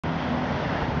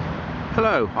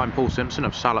Hello, I'm Paul Simpson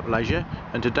of Salop Leisure,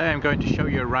 and today I'm going to show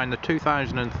you around the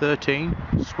 2013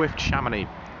 Swift Chamonix.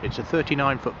 It's a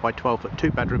 39 foot by 12 foot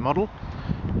 2-bedroom model.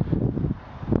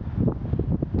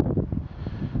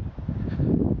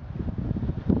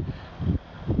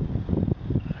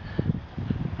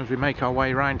 As we make our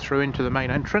way round through into the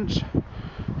main entrance,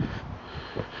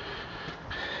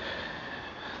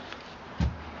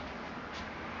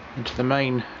 into the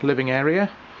main living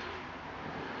area,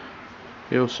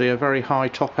 you'll see a very high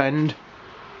top end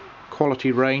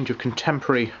quality range of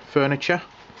contemporary furniture,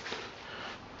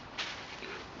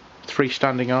 3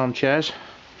 standing armchairs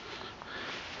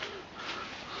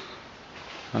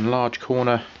and large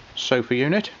corner sofa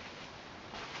unit.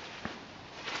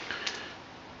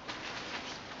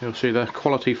 You'll see the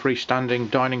quality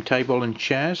freestanding dining table and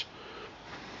chairs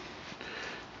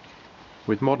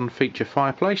with modern feature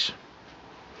fireplace,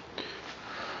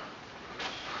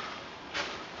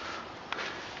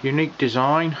 unique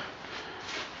design,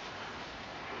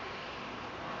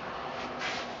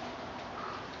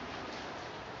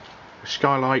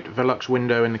 skylight Velux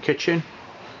window in the kitchen,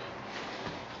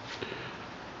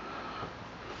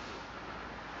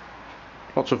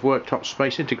 lots of worktop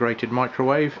space, integrated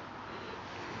microwave,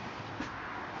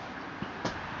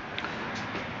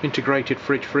 integrated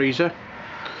fridge freezer.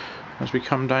 As we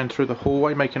come down through the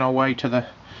hallway, making our way to the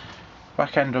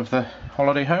back end of the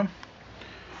holiday home,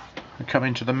 we come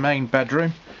into the main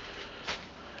bedroom.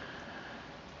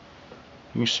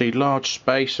 You can see large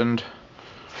space and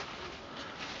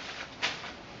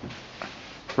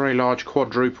very large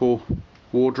quadruple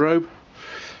wardrobe,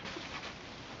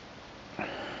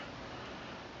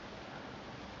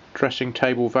 dressing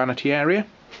table vanity area,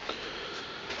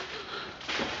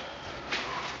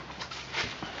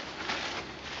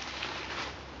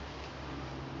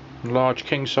 large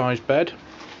king size bed,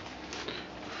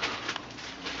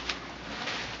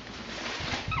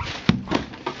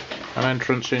 an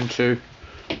entrance into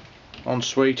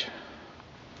ensuite,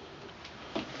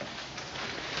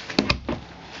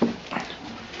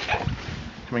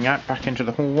 coming out back into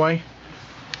the hallway,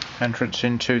 entrance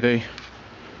into the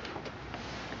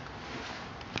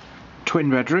twin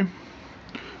bedroom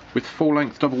with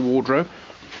full-length double wardrobe,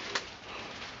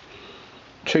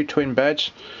 2 twin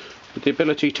beds with the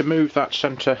ability to move that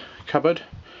centre cupboard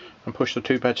and push the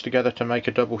 2 beds together to make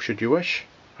a double should you wish.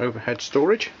 Overhead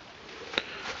storage.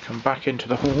 Come back into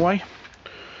the hallway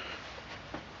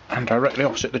and directly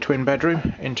opposite the twin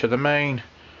bedroom into the main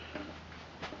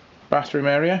bathroom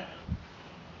area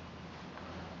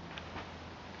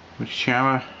with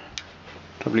shower,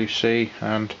 WC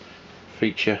and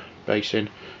feature basin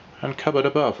and cupboard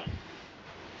above.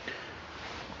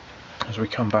 As we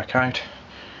come back out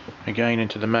again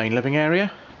into the main living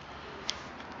area,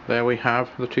 there we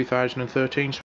have the 2013